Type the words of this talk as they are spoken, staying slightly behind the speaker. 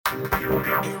Ho,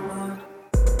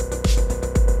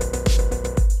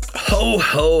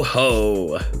 ho,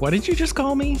 ho. What did you just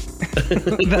call me?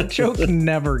 That joke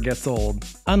never gets old,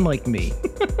 unlike me.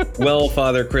 Well,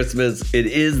 Father Christmas, it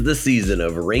is the season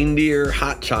of reindeer,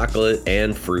 hot chocolate,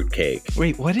 and fruitcake.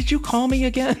 Wait, what did you call me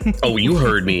again? Oh, you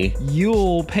heard me.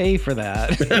 You'll pay for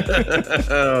that.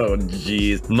 Oh,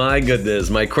 jeez. My goodness,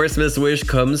 my Christmas wish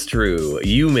comes true.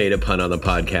 You made a pun on the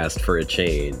podcast for a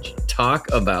change.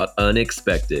 Talk about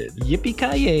unexpected.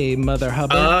 Yippee-ki-yay, Mother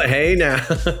Hubbard. Hey now.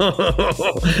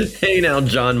 Hey now,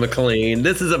 John McClane.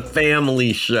 This is a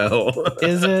family show.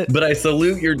 Is it? But I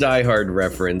salute your Die Hard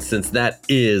reference since that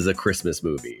is a Christmas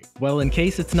movie. Well, in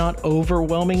case it's not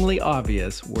overwhelmingly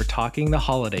obvious, we're talking the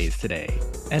holidays today.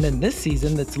 And in this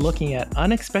season that's looking at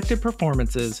unexpected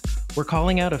performances, we're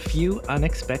calling out a few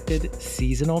unexpected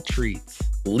seasonal treats.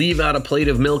 Leave out a plate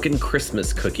of milk and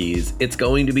Christmas cookies. It's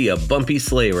going to be a bumpy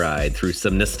sleigh ride through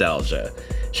some nostalgia.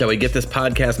 Shall we get this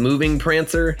podcast moving,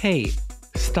 Prancer? Hey,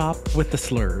 stop with the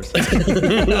slurs.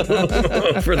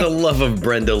 For the love of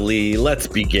Brenda Lee, let's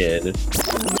begin.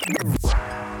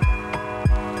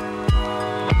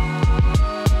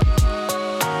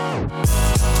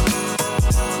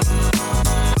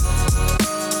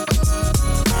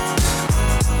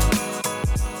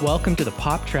 Welcome to the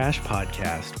Pop Trash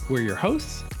Podcast. We're your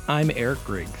hosts. I'm Eric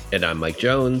Griggs. And I'm Mike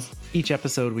Jones. Each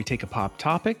episode, we take a pop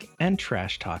topic and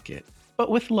trash talk it,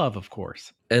 but with love, of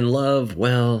course. And love,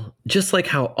 well, just like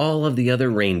how all of the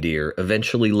other reindeer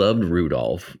eventually loved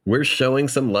Rudolph, we're showing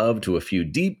some love to a few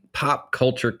deep pop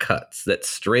culture cuts that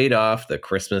strayed off the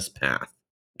Christmas path.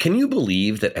 Can you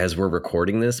believe that as we're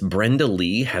recording this, Brenda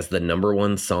Lee has the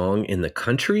 #1 song in the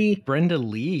country? Brenda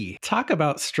Lee. Talk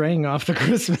about straying off the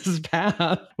Christmas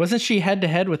path. Wasn't she head to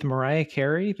head with Mariah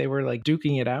Carey? They were like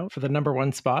duking it out for the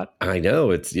 #1 spot. I know,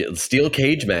 it's a steel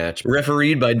cage match,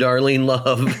 refereed by Darlene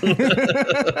Love.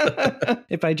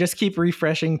 If I just keep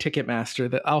refreshing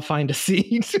Ticketmaster, that I'll find a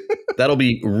seat. That'll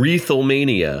be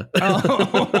Wreathelmania.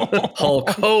 Oh. Hulk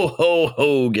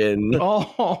Hogan.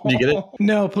 Oh. Do you get it?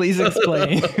 No, please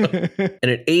explain.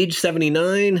 And at age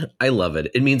 79, I love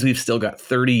it. It means we've still got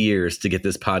 30 years to get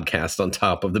this podcast on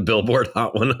top of the Billboard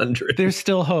Hot 100. There's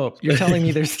still hope. You're telling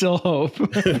me there's still hope.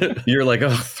 You're like,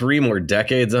 3 more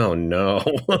decades? Oh, no.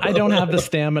 I don't have the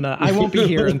stamina. I won't be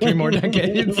here in 3 more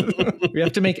decades. We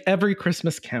have to make every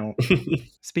Christmas count.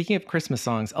 Speaking of Christmas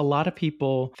songs, a lot of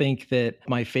people think that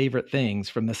my favorite things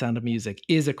from The Sound of Music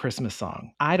is a Christmas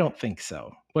song. I don't think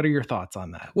so. What are your thoughts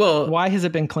on that? Well, why has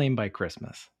it been claimed by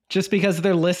Christmas? Just because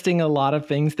they're listing a lot of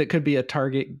things that could be a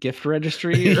Target gift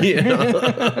registry?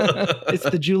 It's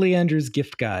the Julie Andrews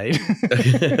gift guide.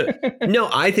 No,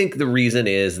 I think the reason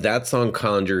is that song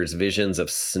conjures visions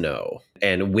of snow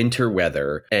and winter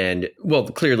weather and, well,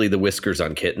 clearly the whiskers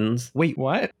on kittens. Wait,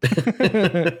 what?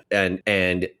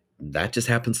 and that just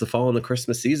happens to fall in the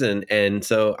Christmas season. And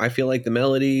so I feel like the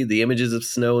melody, the images of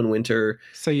snow and winter.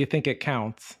 So you think it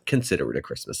counts? Consider it a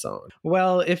Christmas song.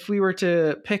 Well, if we were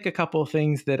to pick a couple of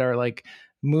things that are like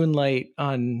Moonlight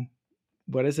on,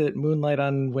 what is it? Moonlight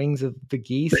on Wings of the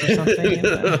Geese or something?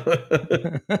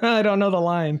 I don't know the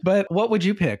line. But what would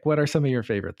you pick? What are some of your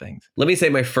favorite things? Let me say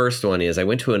my first one is I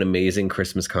went to an amazing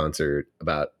Christmas concert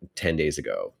about 10 days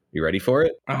ago. You ready for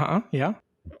it? Yeah.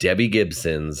 Debbie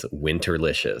Gibson's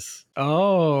Winterlicious.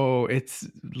 Oh, it's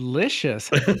licious.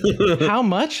 How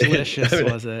much licious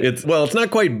was it? It's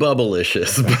not quite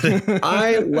bubblicious, but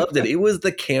I loved it. It was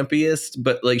the campiest,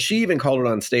 but like she even called it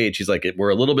on stage. She's like, we're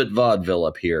a little bit vaudeville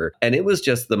up here. And it was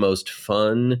just the most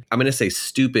fun. I'm going to say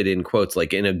stupid in quotes,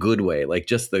 like in a good way, like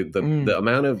just the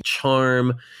amount of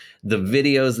charm. The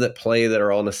videos that play that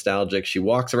are all nostalgic. She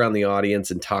walks around the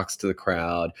audience and talks to the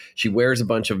crowd. She wears a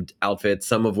bunch of outfits,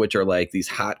 some of which are like these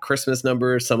hot Christmas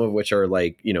numbers, some of which are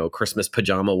like, Christmas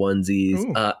pajama onesies.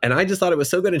 And I just thought it was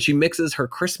so good. And she mixes her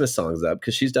Christmas songs up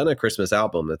because she's done a Christmas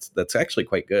album that's actually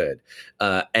quite good.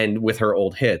 And with her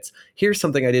old hits. Here's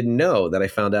something I didn't know that I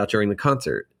found out during the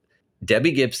concert.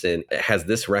 Debbie Gibson has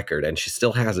this record, and she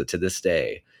still has it to this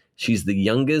day. She's the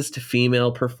youngest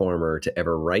female performer to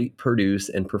ever write, produce,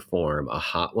 and perform a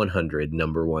Hot 100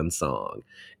 #1 song.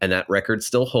 And that record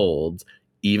still holds,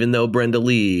 even though Brenda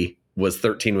Lee was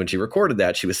 13 when she recorded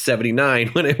that. She was 79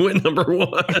 when it went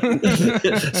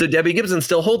 #1. So Debbie Gibson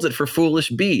still holds it for Foolish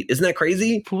Beat. Isn't that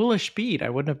crazy? Foolish Beat. I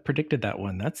wouldn't have predicted that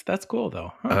one. That's cool,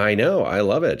 though. Huh. I know. I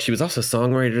love it. She was also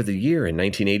Songwriter of the Year in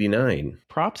 1989.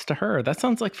 Props to her. That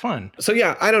sounds like fun. So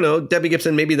yeah, I don't know. Debbie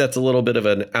Gibson, maybe that's a little bit of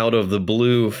an out of the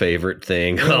blue favorite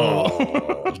thing.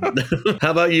 Oh.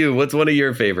 How about you? What's one of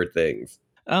your favorite things?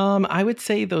 I would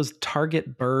say those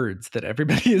Target birds that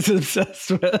everybody is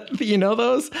obsessed with. You know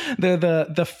those? They're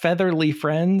the featherly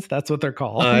friends. That's what they're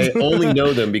called. I only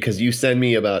know them because you send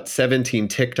me about 17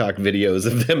 TikTok videos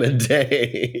of them a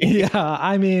day. Yeah,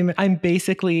 I mean, I'm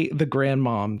basically the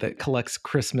grandmom that collects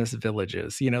Christmas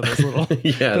villages. You know, those little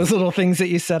Yes. those little things that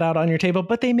you set out on your table,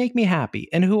 but they make me happy.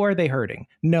 And who are they hurting?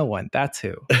 No one. That's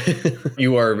who.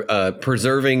 You are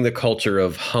preserving the culture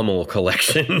of Hummel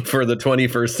collection for the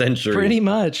 21st century. Pretty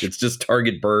much. It's just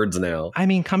Target birds now. I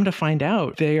mean, come to find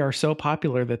out, they are so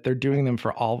popular that they're doing them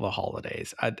for all the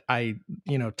holidays.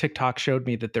 TikTok showed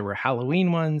me that there were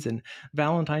Halloween ones and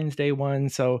Valentine's Day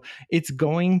ones. So it's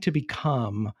going to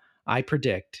become, I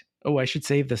predict, I should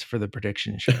save this for the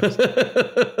prediction shows.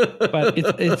 But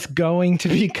it's going to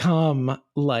become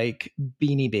like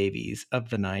Beanie Babies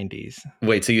of the 90s.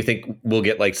 Wait, so you think we'll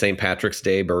get like St. Patrick's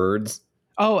Day birds?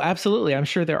 Oh, absolutely. I'm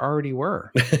sure there already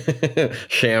were.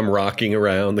 Sham rocking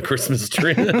around the Christmas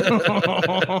tree.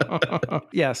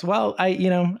 Yes. Well,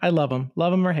 I love them. Love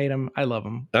them or hate them. I love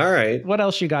them. All right. What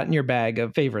else you got in your bag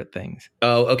of favorite things?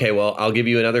 Oh, okay. Well, I'll give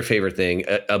you another favorite thing.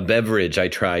 A beverage I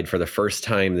tried for the first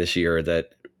time this year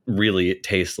that really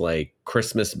tastes like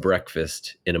Christmas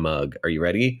breakfast in a mug. Are you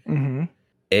ready? Mm-hmm.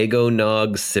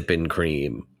 Eggo-nog sippin'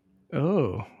 cream.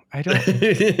 Oh, I don't.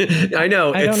 I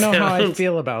know. I don't know how I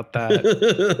feel about that.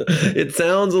 It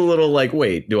sounds a little like,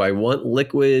 wait, do I want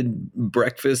liquid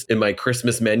breakfast in my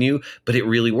Christmas menu? But it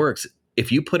really works. If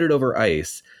you put it over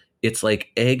ice, it's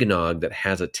like eggnog that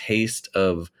has a taste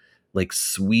of like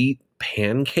sweet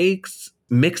pancakes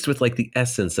mixed with like the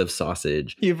essence of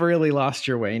sausage. You've really lost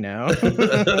your way now.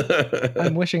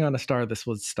 I'm wishing on a star this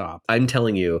would stop. I'm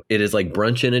telling you, it is like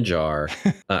brunch in a jar.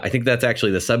 I think that's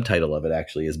actually the subtitle of it,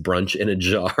 actually, is brunch in a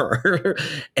jar.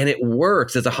 And it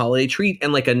works as a holiday treat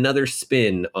and like another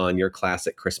spin on your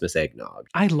classic Christmas eggnog.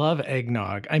 I love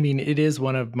eggnog. I mean, it is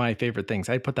one of my favorite things.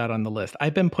 I put that on the list.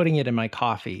 I've been putting it in my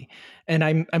coffee. And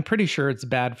I'm pretty sure it's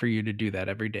bad for you to do that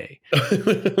every day,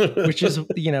 which is,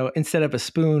 instead of a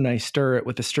spoon, I stir it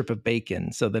with a strip of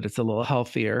bacon so that it's a little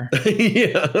healthier.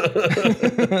 Yeah.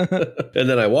 And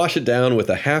then I wash it down with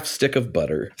a half stick of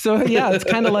butter. So, yeah, it's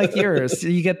kind of like yours.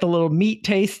 You get the little meat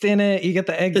taste in it. You get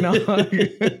the eggnog.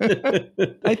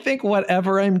 I think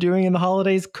whatever I'm doing in the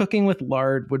holidays, cooking with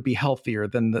lard would be healthier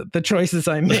than the choices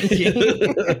I'm making.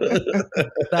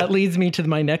 That leads me to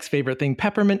my next favorite thing,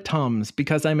 peppermint Tums,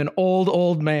 because I'm an old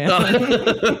man.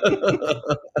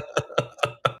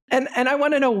 And I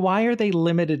want to know, why are they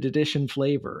limited edition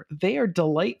flavor? They are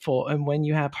delightful. And when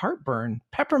you have heartburn,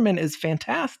 peppermint is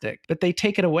fantastic. But they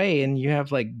take it away and you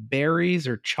have like berries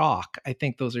or chalk. I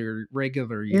think those are your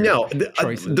regular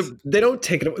choices. They don't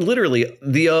take it. Literally,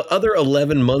 the other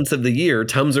 11 months of the year,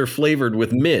 Tums are flavored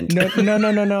with mint.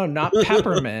 No, not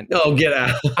peppermint. Oh, get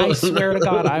out. I swear to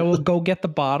God, I will go get the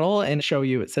bottle and show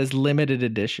you. It says limited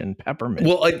edition peppermint.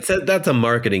 Well, that's a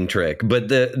marketing trick. But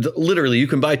literally, you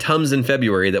can buy Tums in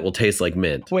February that will taste like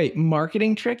mint. Wait,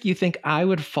 marketing trick? You think I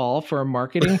would fall for a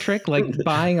marketing trick like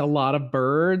buying a lot of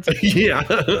birds? Yeah.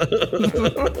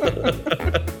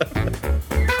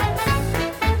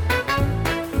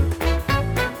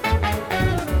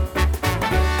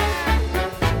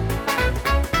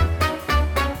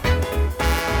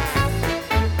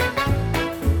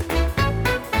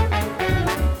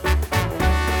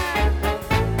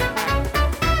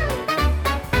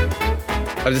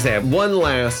 I was just saying, I have one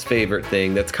last favorite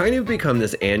thing that's kind of become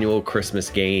this annual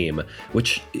Christmas game,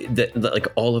 which that like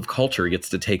all of culture gets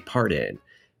to take part in.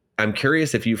 I'm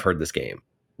curious if you've heard this game,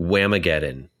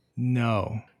 Whamageddon.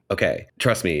 No. Okay,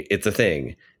 trust me, it's a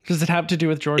thing. Does it have to do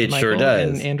with George Michael sure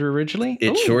does. And Andrew Ridgeley?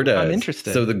 It sure does. I'm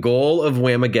interested. So the goal of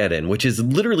Whamageddon, which is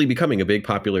literally becoming a big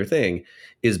popular thing,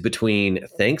 is between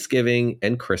Thanksgiving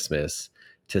and Christmas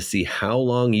to see how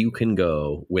long you can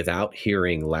go without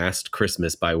hearing Last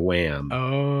Christmas by Wham.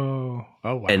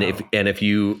 Oh wow. And if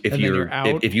you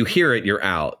hear it, you're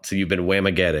out. So you've been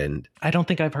Whamageddon. I don't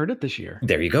think I've heard it this year.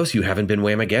 There you go. So you haven't been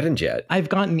Whamageddon yet. I've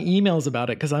gotten emails about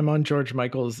it because I'm on George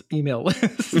Michael's email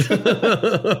list.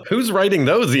 Who's writing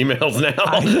those emails now?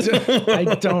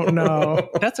 I don't know.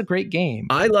 That's a great game.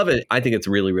 I love it. I think it's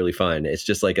really, really fun. It's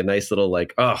just like a nice little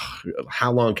like,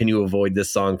 how long can you avoid this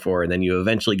song for? And then you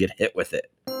eventually get hit with it.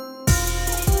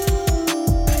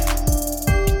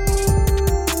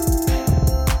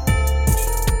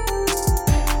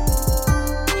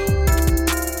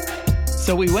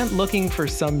 So we went looking for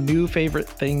some new favorite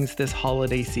things this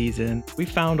holiday season. We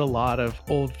found a lot of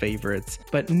old favorites,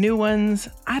 but new ones,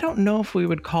 I don't know if we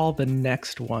would call the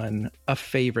next one a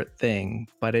favorite thing,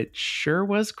 but it sure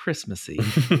was Christmassy.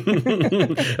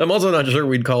 I'm also not sure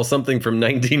we'd call something from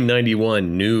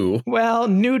 1991 new. Well,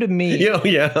 new to me. Oh,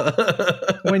 yeah.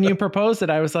 When you proposed it,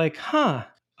 I was like, huh.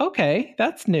 Okay,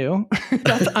 that's new.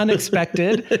 That's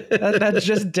unexpected. That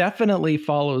just definitely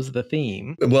follows the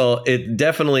theme. Well, it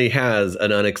definitely has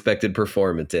an unexpected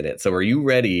performance in it. So are you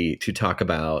ready to talk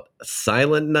about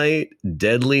Silent Night,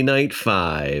 Deadly Night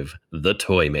 5, The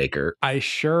Toymaker? I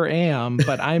sure am,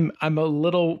 but I'm a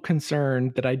little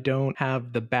concerned that I don't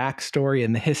have the backstory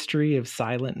and the history of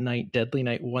Silent Night, Deadly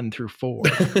Night 1 through 4.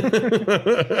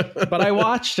 But I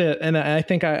watched it and I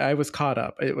think I was caught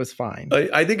up. It was fine.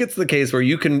 I think it's the case where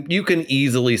you can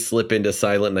easily slip into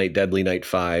Silent Night, Deadly Night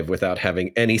 5 without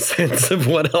having any sense of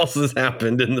what else has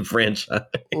happened in the franchise.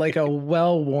 Like a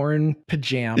well-worn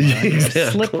pajama.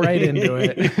 Exactly. Slip right into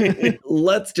it.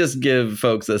 Let's just give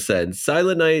folks a sense.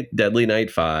 Silent Night, Deadly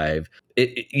Night 5.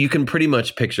 You can pretty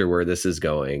much picture where this is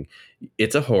going.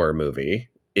 It's a horror movie.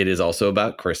 It is also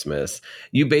about Christmas.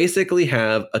 You basically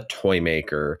have a toy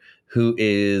maker who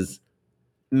is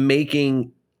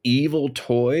making evil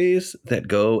toys that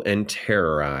go and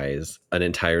terrorize an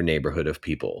entire neighborhood of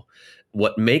people.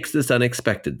 What makes this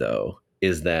unexpected, though,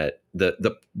 is that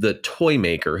the toy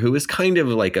maker, who is kind of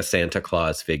like a Santa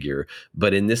Claus figure,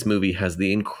 but in this movie has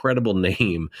the incredible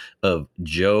name of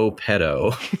Joe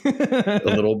Petto, a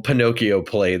little Pinocchio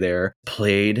play there,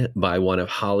 played by one of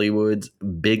Hollywood's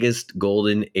biggest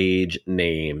golden age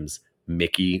names,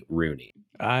 Mickey Rooney.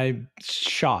 I'm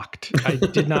shocked. I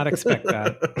did not expect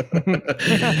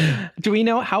that. Do we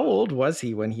know how old was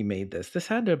he when he made this? This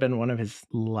had to have been one of his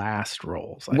last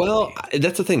roles. I believe.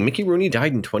 That's the thing. Mickey Rooney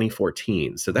died in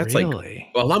 2014. So that's really?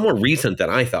 Like a lot more recent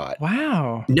than I thought.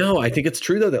 Wow. No, I think it's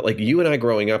true, though, that like you and I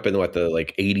growing up in the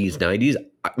 80s, 90s,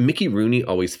 Mickey Rooney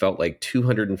always felt like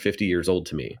 250 years old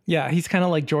to me. Yeah, he's kind of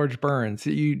like George Burns.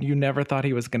 You never thought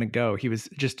he was going to go. He was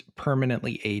just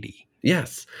permanently 80.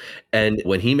 Yes. And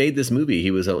when he made this movie,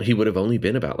 he would have only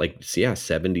been about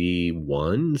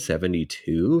 71,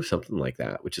 72, something like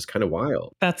that, which is kind of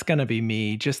wild. That's going to be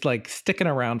me, just like sticking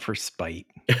around for spite,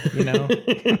 you know?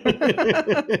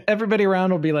 Everybody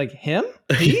around will be like, him?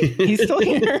 He's still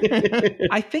here?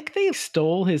 I think they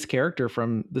stole his character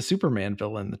from the Superman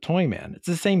villain, the Toyman. It's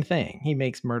the same thing. He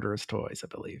makes murderous toys, I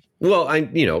believe. Well,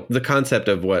 the concept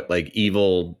of what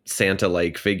evil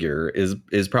Santa-like figure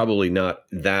is probably not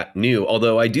that new.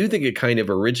 Although I do think it kind of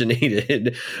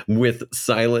originated with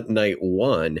Silent Night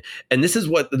 1. And this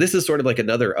is sort of like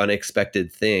another unexpected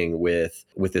thing with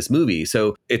this movie.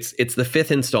 So it's the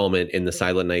fifth installment in the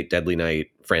Silent Night, Deadly Night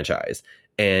franchise.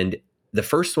 And the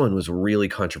first one was really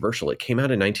controversial. It came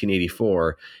out in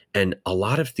 1984, and a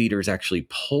lot of theaters actually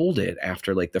pulled it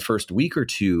after the first week or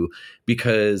two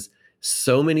because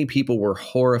so many people were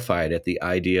horrified at the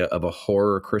idea of a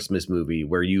horror Christmas movie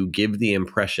where you give the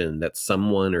impression that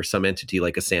someone or some entity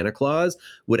like a Santa Claus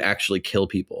would actually kill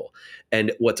people.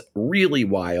 And what's really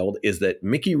wild is that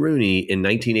Mickey Rooney in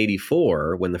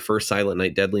 1984, when the first Silent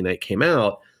Night, Deadly Night came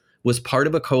out, was part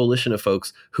of a coalition of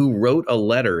folks who wrote a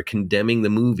letter condemning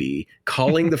the movie,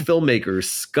 calling the filmmakers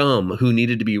scum who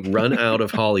needed to be run out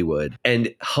of Hollywood.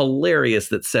 And hilarious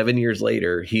that 7 years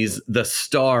later, he's the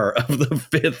star of the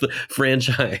fifth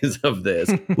franchise of this,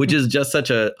 which is just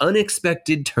such an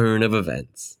unexpected turn of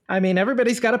events. I mean,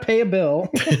 everybody's got to pay a bill.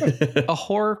 A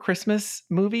horror Christmas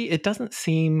movie, it doesn't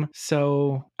seem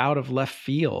so out of left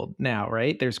field now,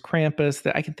 right? There's Krampus.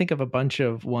 I can think of a bunch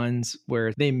of ones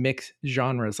where they mix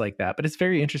genres like that. But it's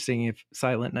very interesting if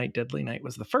Silent Night, Deadly Night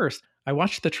was the first. I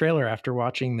watched the trailer after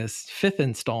watching this fifth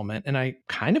installment, and I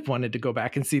kind of wanted to go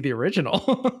back and see the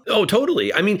original. Oh,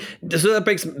 totally. I mean, so that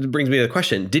brings me to the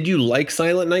question. Did you like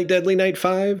Silent Night, Deadly Night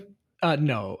 5?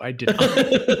 No, I did not.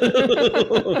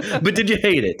 But did you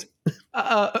hate it?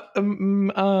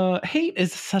 Hate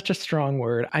is such a strong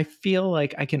word. I feel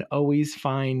like I can always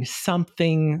find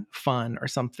something fun or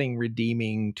something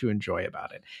redeeming to enjoy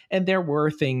about it. And there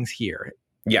were things here.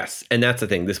 Yes. And that's the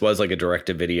thing. This was like a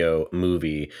direct-to-video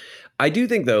movie. I do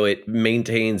think, though, it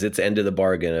maintains its end of the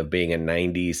bargain of being a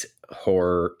 90s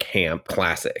horror camp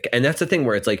classic. And that's the thing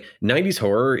where it's like 90s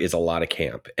horror is a lot of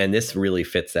camp. And this really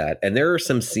fits that. And there are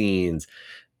some scenes,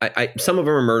 some of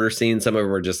them are murder scenes. Some of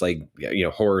them are just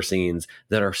horror scenes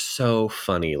that are so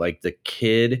funny. Like the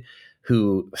kid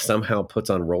who somehow puts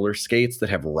on roller skates that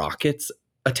have rockets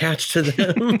attached to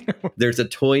them. There's a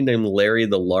toy named Larry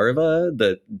the Larva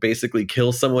that basically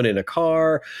kills someone in a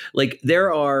car. Like,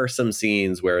 there are some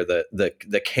scenes where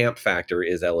the camp factor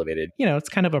is elevated. You know, it's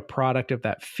kind of a product of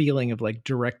that feeling of like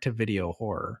direct to video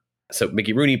horror. So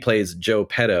Mickey Rooney plays Joe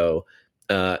Petto.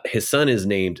 His son is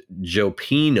named Joe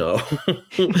Pino,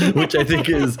 which I think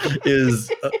is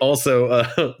also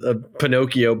a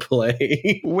Pinocchio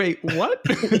play. Wait, what?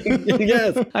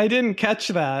 Yes. I didn't catch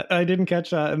that. I didn't catch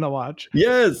that in the watch.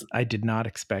 Yes. I did not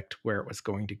expect where it was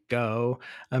going to go.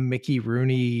 Mickey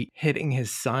Rooney hitting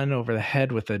his son over the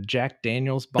head with a Jack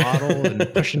Daniels bottle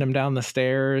and pushing him down the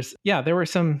stairs. Yeah, there were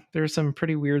some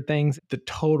pretty weird things. The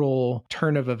total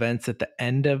turn of events at the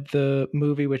end of the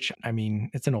movie, which, I mean,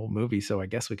 it's an old movie, so I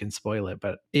guess we can spoil it,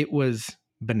 but it was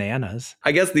bananas.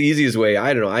 I guess the easiest way,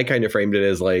 I don't know, I kind of framed it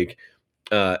as like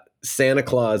Santa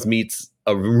Claus meets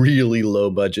a really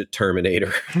low budget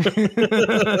Terminator.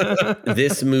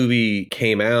 This movie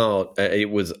came out, it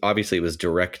was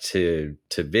direct to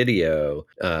video,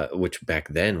 which back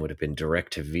then would have been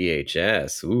direct to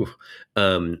VHS. Ooh.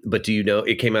 But do you know,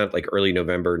 it came out like early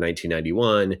November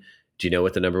 1991. Do you know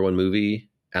what the number one movie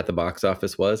at the box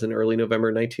office was in early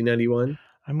November 1991?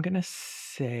 I'm going to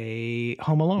say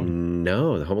Home Alone.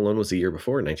 No, the Home Alone was the year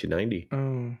before, 1990.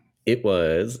 Oh. It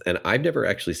was, and I've never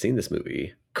actually seen this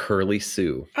movie, Curly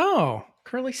Sue. Oh,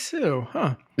 Curly Sue,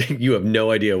 huh? You have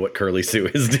no idea what Curly Sue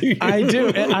is, do you? I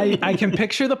do. I can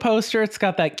picture the poster. It's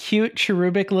got that cute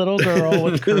cherubic little girl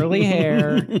with curly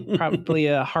hair. Probably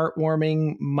a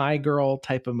heartwarming My Girl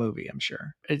type of movie, I'm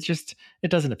sure.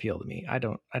 It doesn't appeal to me. I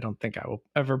don't think I will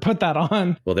ever put that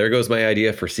on. Well, there goes my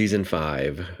idea for season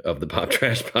 5 of the Pop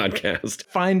Trash podcast.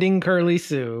 Finding Curly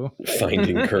Sue.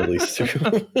 Finding Curly Sue.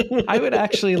 I would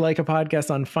actually like a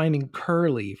podcast on Finding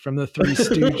Curly from the Three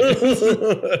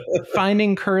Stooges.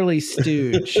 Finding Curly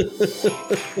Stooge.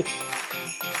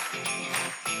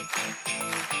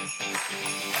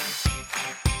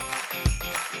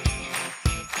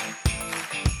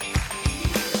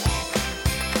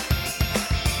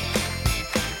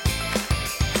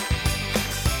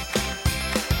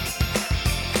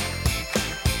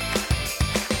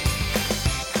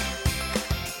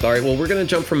 All right, well, we're going to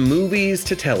jump from movies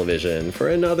to television for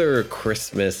another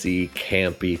Christmassy,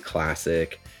 campy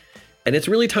classic. And it's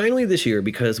really timely this year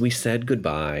because we said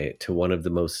goodbye to one of the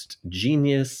most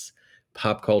genius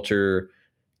pop culture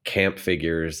camp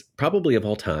figures, probably of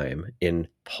all time, in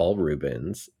Paul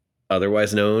Reubens,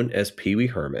 otherwise known as Pee Wee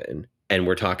Herman. And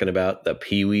we're talking about the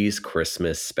Pee Wee's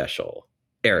Christmas special.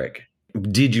 Eric,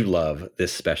 did you love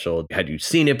this special? Had you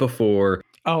seen it before?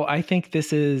 Oh, I think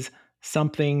this is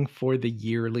something for the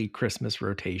yearly Christmas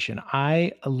rotation.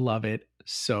 I love it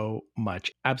so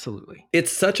much. Absolutely.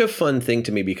 It's such a fun thing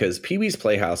to me because Pee-wee's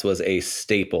Playhouse was a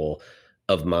staple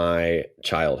of my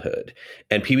childhood.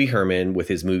 And Pee Wee Herman, with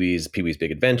his movies, Pee-wee's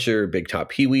Big Adventure, Big Top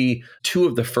Pee-wee, two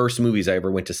of the first movies I ever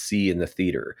went to see in the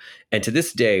theater. And to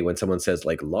this day, when someone says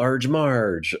like Large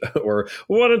Marge or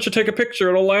why don't you take a picture?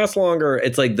 It'll last longer.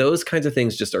 It's like those kinds of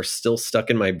things just are still stuck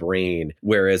in my brain.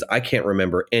 Whereas I can't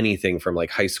remember anything from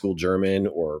like high school German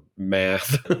or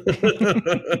math.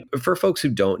 For folks who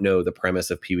don't know the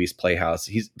premise of Pee-wee's Playhouse,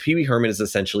 Pee Wee Herman is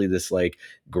essentially this like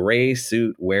gray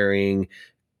suit wearing,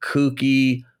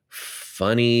 kooky,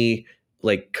 funny,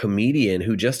 like comedian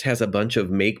who just has a bunch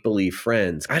of make-believe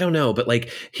friends. I don't know, but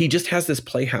like he just has this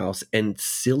playhouse and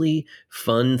silly,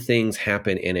 fun things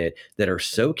happen in it that are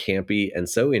so campy and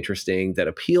so interesting that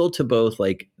appeal to both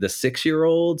like the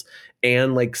 6-year-olds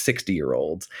and like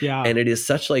 60-year-olds. Yeah. And it is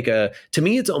such like to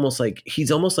me, it's almost like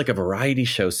he's almost like a variety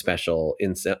show special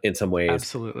in some ways.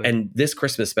 Absolutely. And this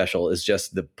Christmas special is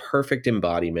just the perfect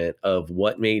embodiment of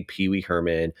what made Pee Wee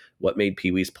Herman, what made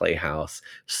Pee-wee's Playhouse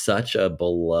such a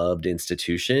beloved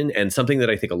institution, and something that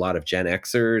I think a lot of Gen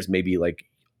Xers, maybe like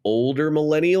older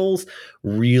millennials,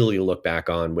 really look back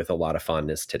on with a lot of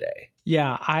fondness today.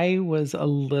 Yeah, I was a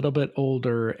little bit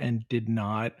older and did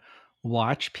not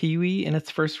watch Pee-wee in its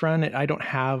first run. I don't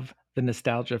have the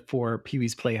nostalgia for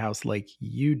Pee-wee's Playhouse like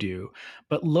you do.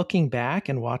 But looking back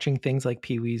and watching things like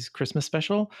Pee-wee's Christmas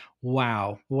special,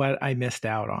 wow, what I missed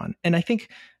out on. And I think,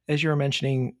 as you were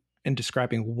mentioning and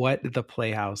describing what the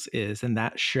Playhouse is in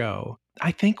that show,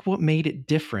 I think what made it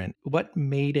different, what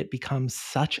made it become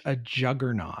such a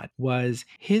juggernaut was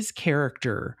his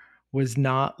character was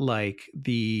not like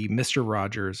the Mr.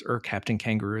 Rogers or Captain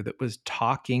Kangaroo that was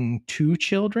talking to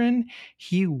children.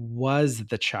 He was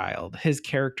the child. His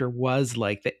character was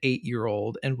like the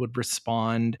 8-year-old and would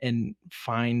respond and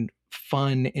find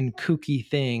fun in kooky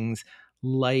things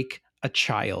like a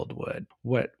child would.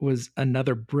 What was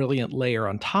another brilliant layer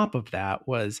on top of that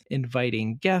was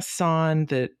inviting guests on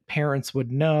that parents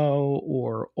would know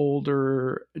or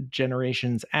older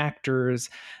generations actors.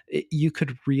 You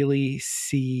could really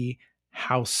see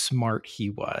how smart he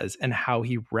was and how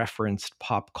he referenced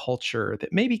pop culture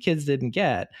that maybe kids didn't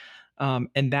get.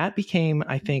 And that became,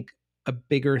 I think, a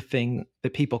bigger thing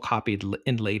that people copied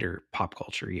in later pop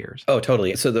culture years. Oh,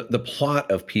 totally. So the plot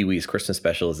of Pee Wee's Christmas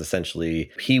special is essentially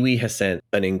Pee Wee has sent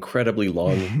an incredibly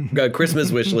long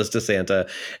Christmas wish list to Santa,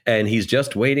 and he's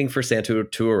just waiting for Santa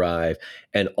to arrive.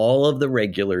 And all of the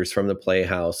regulars from the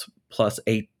Playhouse, plus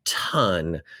a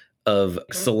ton of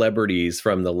celebrities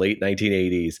from the late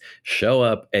 1980s, show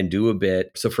up and do a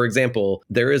bit. So, for example,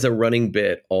 there is a running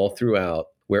bit all throughout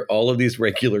where all of these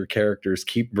regular characters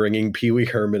keep bringing Pee Wee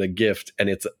Herman a gift, and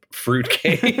it's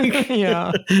fruitcake.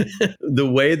 Yeah.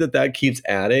 The way that keeps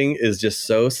adding is just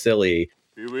so silly.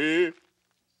 Pee Wee,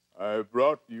 I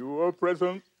brought you a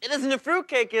present. It isn't a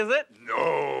fruitcake, is it?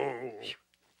 No,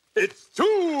 it's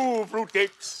 2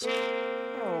 fruitcakes.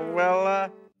 Oh,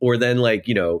 well, Or then, like,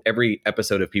 you know, every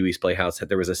episode of Pee Wee's Playhouse,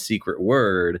 there was a secret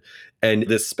word. And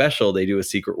this special, they do a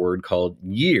secret word called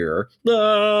year.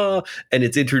 Ah! And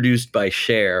it's introduced by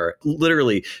Cher.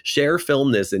 Literally, Cher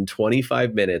filmed this in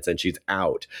 25 minutes and she's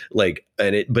out. Like,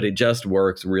 but it just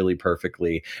works really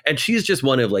perfectly. And she's just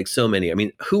one of like so many. I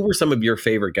mean, who were some of your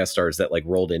favorite guest stars that like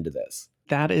rolled into this?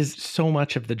 That is so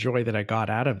much of the joy that I got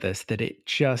out of this, that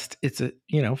it's a,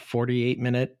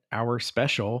 48-minute hour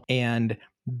special. And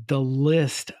the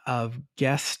list of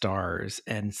guest stars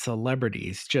and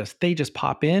celebrities they just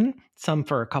pop in, some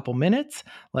for a couple minutes,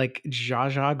 like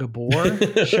Zsa Zsa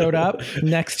Gabor showed up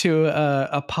next to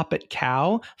a puppet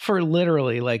cow for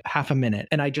literally like half a minute.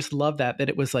 And I just love that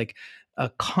it was like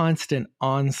a constant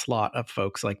onslaught of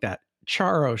folks like that.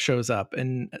 Charo shows up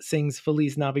and sings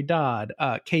Feliz Navidad.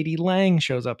 Katie Lang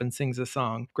shows up and sings a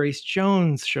song. Grace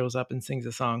Jones shows up and sings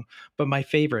a song. But my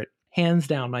favorite, hands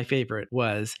down, my favorite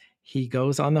was he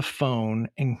goes on the phone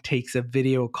and takes a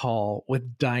video call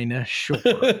with Dinah Shore,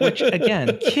 which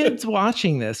again, kids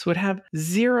watching this would have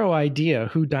zero idea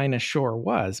who Dinah Shore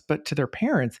was, but to their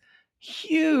parents,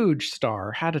 huge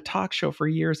star, had a talk show for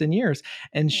years and years.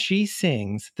 And she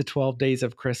sings the 12 Days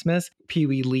of Christmas. Pee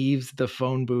Wee leaves the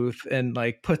phone booth and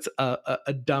like puts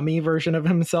a dummy version of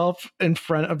himself in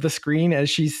front of the screen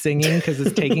as she's singing because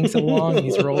it's taking so long.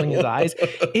 He's rolling his eyes.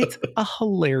 It's a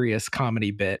hilarious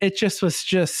comedy bit. It was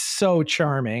just so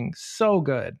charming, so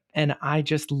good. And I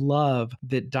just love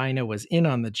that Dinah was in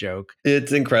on the joke.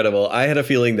 It's incredible. I had a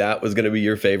feeling that was going to be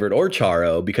your favorite, or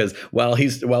Charo, because while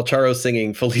Charo's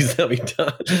singing Feliz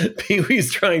Navidad, Pee Wee's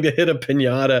trying to hit a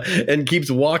piñata and keeps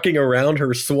walking around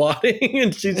her swatting,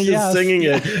 and she's just singing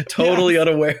it totally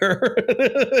unaware.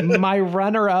 My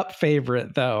runner-up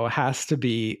favorite, though, has to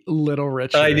be Little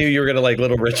Richard. I knew you were going to like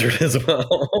Little Richard as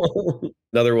well.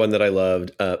 Another one that I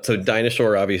loved. So Dinah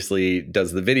Shore obviously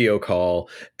does the video call,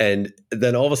 and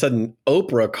then all of a sudden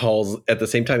Oprah calls at the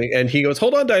same time, and he goes,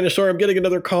 "Hold on, Dinah Shore, I'm getting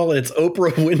another call," and it's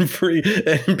Oprah Winfrey,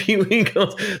 and Pee Wee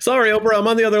goes, "Sorry, Oprah, I'm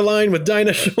on the other line with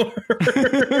Dinah Shore."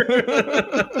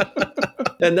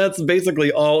 And that's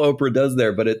basically all Oprah does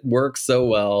there, but it works so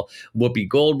well. Whoopi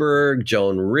Goldberg,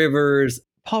 Joan Rivers.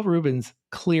 Paul Reubens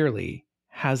clearly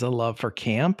has a love for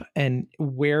camp, and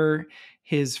where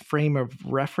his frame of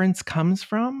reference comes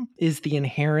from is the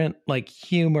inherent like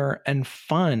humor and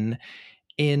fun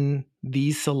in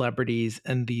these celebrities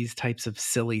and these types of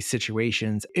silly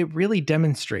situations. It really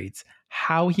demonstrates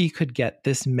how he could get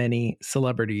this many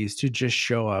celebrities to just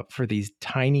show up for these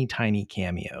tiny, tiny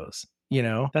cameos. You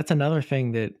know, that's another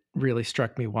thing that really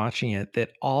struck me watching it,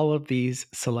 that all of these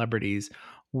celebrities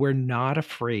were not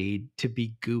afraid to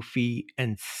be goofy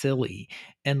and silly.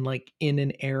 And like in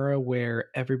an era where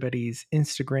everybody's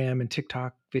Instagram and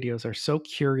TikTok videos are so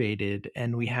curated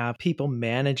and we have people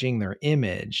managing their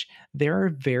image, there are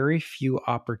very few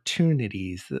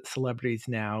opportunities that celebrities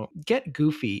now get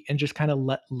goofy and just kind of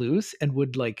let loose and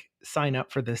would like sign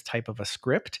up for this type of a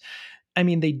script. I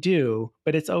mean, they do,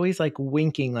 but it's always like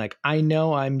winking, like, I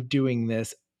know I'm doing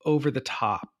this over the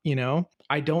top, you know?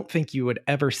 I don't think you would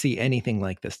ever see anything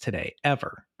like this today,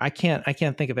 ever. I can't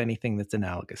think of anything that's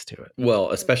analogous to it.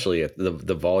 Well, especially at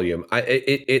the volume.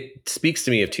 It speaks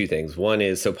to me of two things. One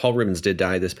is, so Paul Reubens did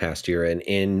die this past year, and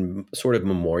in sort of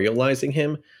memorializing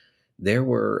him, there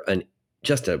were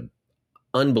just a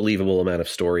unbelievable amount of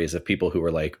stories of people who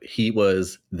were like, he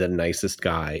was the nicest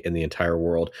guy in the entire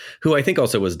world, who I think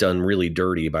also was done really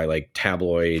dirty by like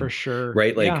tabloid, for sure,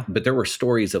 right? Like, yeah. But there were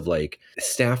stories of like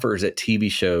staffers at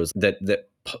TV shows that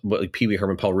like Pee Wee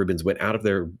Herman, Paul Reubens went out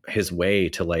of his way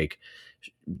to like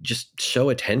just show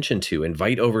attention to,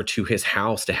 invite over to his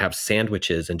house to have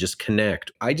sandwiches and just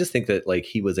connect. I just think that like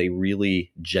he was a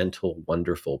really gentle,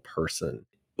 wonderful person.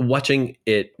 Watching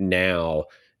it now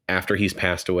after he's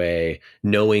passed away,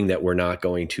 knowing that we're not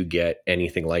going to get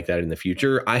anything like that in the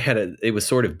future, it was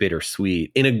sort of bittersweet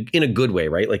in a good way,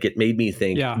 right? Like it made me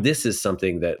think this is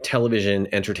something that television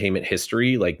entertainment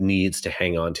history like needs to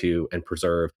hang on to and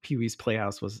preserve. Pee Wee's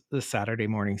Playhouse was the Saturday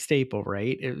morning staple,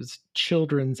 right? It was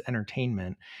children's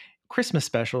entertainment. Christmas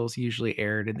specials usually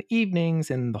aired in the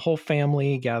evenings and the whole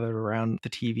family gathered around the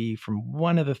TV from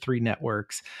one of the three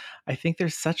networks. I think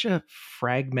there's such a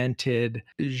fragmented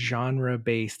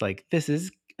genre-based, like this is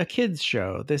a kid's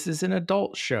show, this is an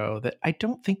adult show, that I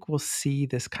don't think we'll see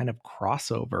this kind of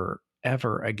crossover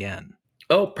ever again.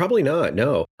 Oh, probably not.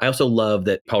 No. I also love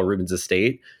that Paul Rubens'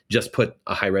 estate just put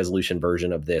a high resolution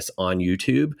version of this on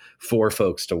YouTube for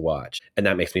folks to watch. And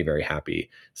that makes me very happy.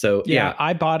 So yeah,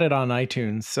 I bought it on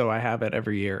iTunes, so I have it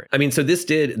every year. I mean, so this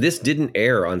didn't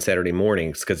air on Saturday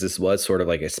mornings because this was sort of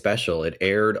like a special. It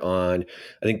aired on,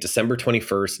 I think, December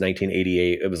 21st,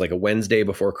 1988. It was like a Wednesday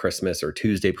before Christmas or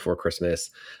Tuesday before Christmas.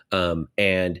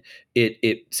 And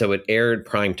it aired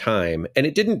prime time, and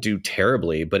it didn't do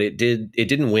terribly, but it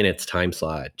didn't win its time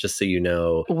slot, just so you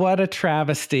know. What a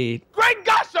travesty. Great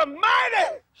gosh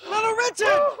almighty! Little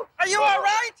Richard, are you all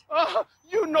right?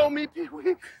 You know me, Pee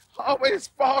Wee. Always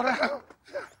fall down.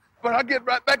 But I get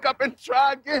right back up and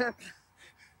try again.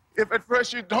 If at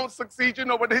first you don't succeed, you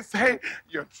know what they say.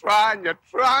 You're trying.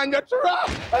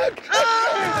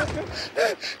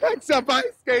 Except ice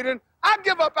skating. I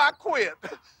give up, I quit.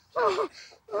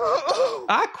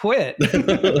 I quit.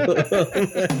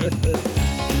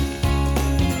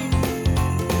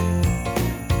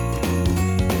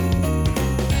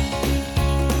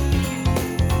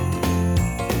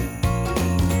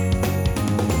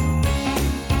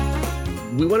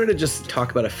 We wanted to just talk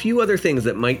about a few other things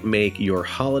that might make your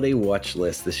holiday watch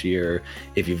list this year.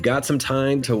 If you've got some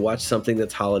time to watch something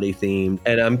that's holiday themed.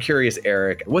 And I'm curious,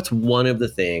 Eric, what's one of the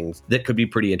things that could be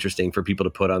pretty interesting for people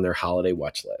to put on their holiday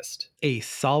watch list? A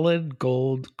Solid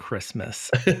Gold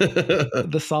Christmas.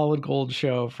 The Solid Gold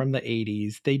show from the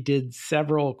 80s. They did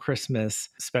several Christmas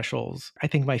specials. I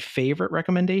think my favorite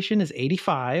recommendation is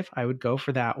 85. I would go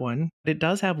for that one. It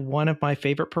does have one of my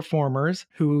favorite performers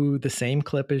who the same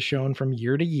clip is shown from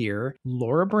year to year,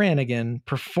 Laura Branigan,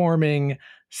 performing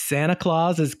Santa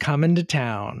Claus is Coming to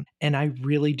Town. And I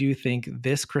really do think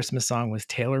this Christmas song was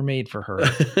tailor-made for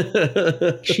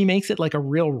her. She makes it like a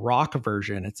real rock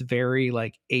version. It's very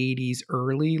like 80s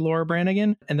early Laura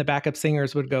Branigan. And the backup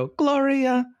singers would go,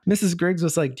 Gloria. Mrs. Griggs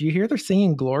was like, do you hear they're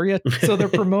singing Gloria? So they're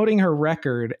promoting her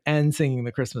record and singing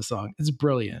the Christmas song. It's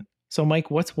brilliant. So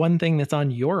Mike, what's one thing that's on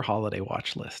your holiday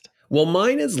watch list? Well,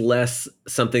 mine is less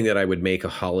something that I would make a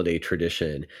holiday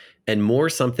tradition and more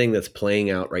something that's playing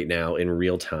out right now in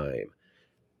real time.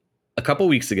 A couple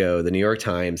weeks ago, the New York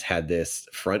Times had this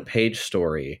front page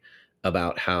story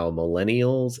about how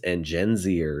millennials and Gen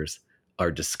Zers are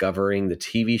discovering the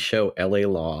TV show LA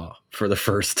Law for the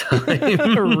first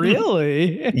time.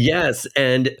 Really? Yes.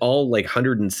 And all like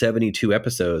 172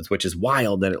 episodes, which is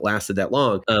wild that it lasted that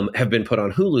long, have been put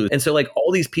on Hulu. And so like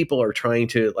all these people are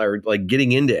like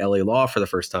getting into LA Law for the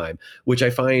first time, which I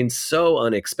find so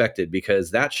unexpected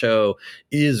because that show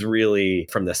is really,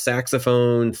 from the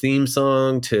saxophone theme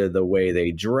song to the way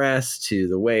they dress to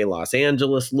the way Los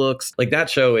Angeles looks, like that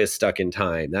show is stuck in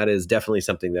time. That is definitely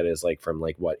something that is like from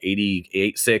like what,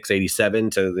 86, 87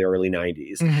 to the early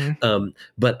 90s. Mm-hmm.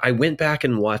 But I went back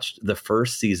and watched the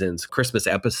first season's Christmas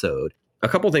episode. A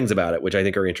couple things about it, which I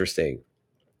think are interesting.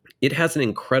 It has an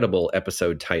incredible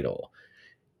episode title.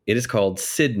 It is called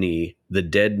Sydney, the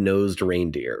Dead-Nosed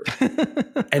Reindeer.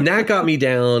 And that got me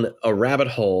down a rabbit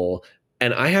hole.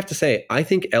 And I have to say, I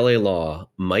think LA Law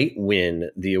might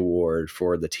win the award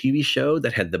for the TV show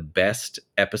that had the best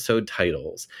episode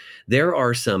titles. There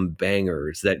are some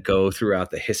bangers that go throughout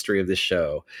the history of this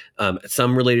show,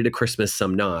 some related to Christmas,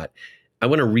 some not. I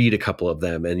want to read a couple of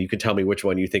them, and you can tell me which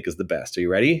one you think is the best. Are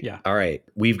you ready? Yeah. All right.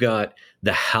 We've got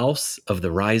The House of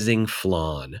the Rising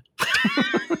Flawn.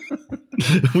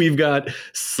 We've got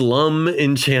Slum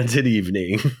Enchanted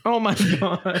Evening. Oh my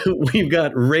God. We've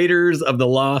got Raiders of the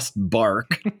Lost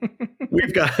Bark.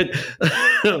 We've got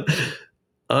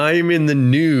I'm in the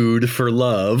Nude for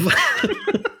Love.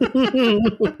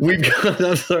 We've got,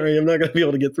 I'm sorry, I'm not going to be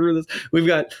able to get through this. We've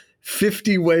got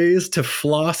 50 Ways to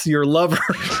Floss Your Lover.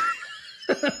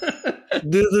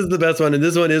 This is the best one. And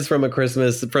this one is from from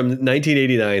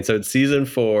 1989. So it's season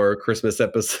 4, Christmas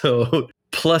episode.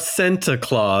 Placenta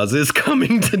Claus is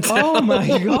coming to town. Oh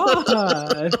my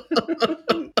God.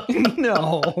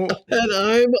 No. And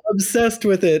I'm obsessed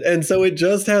with it. And so it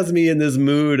just has me in this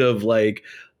mood of like,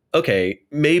 okay,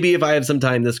 maybe if I have some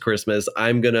time this Christmas,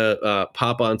 I'm going to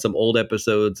pop on some old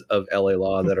episodes of LA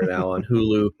Law that are now on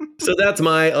Hulu. So that's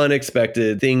my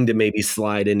unexpected thing to maybe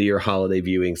slide into your holiday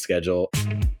viewing schedule.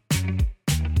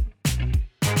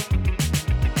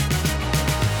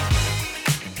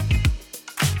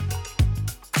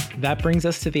 That brings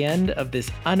us to the end of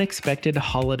this unexpected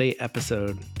holiday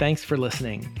episode. Thanks for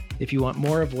listening. If you want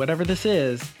more of whatever this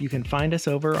is, you can find us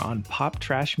over on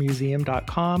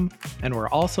poptrashmuseum.com, and we're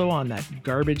also on that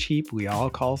garbage heap we all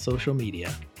call social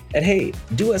media. And hey,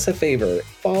 do us a favor,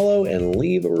 follow and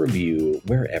leave a review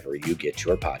wherever you get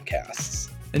your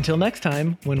podcasts. Until next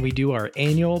time, when we do our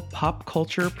annual pop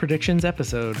culture predictions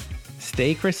episode,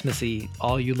 stay Christmassy,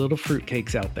 all you little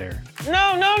fruitcakes out there.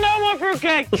 No more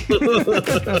fruitcake.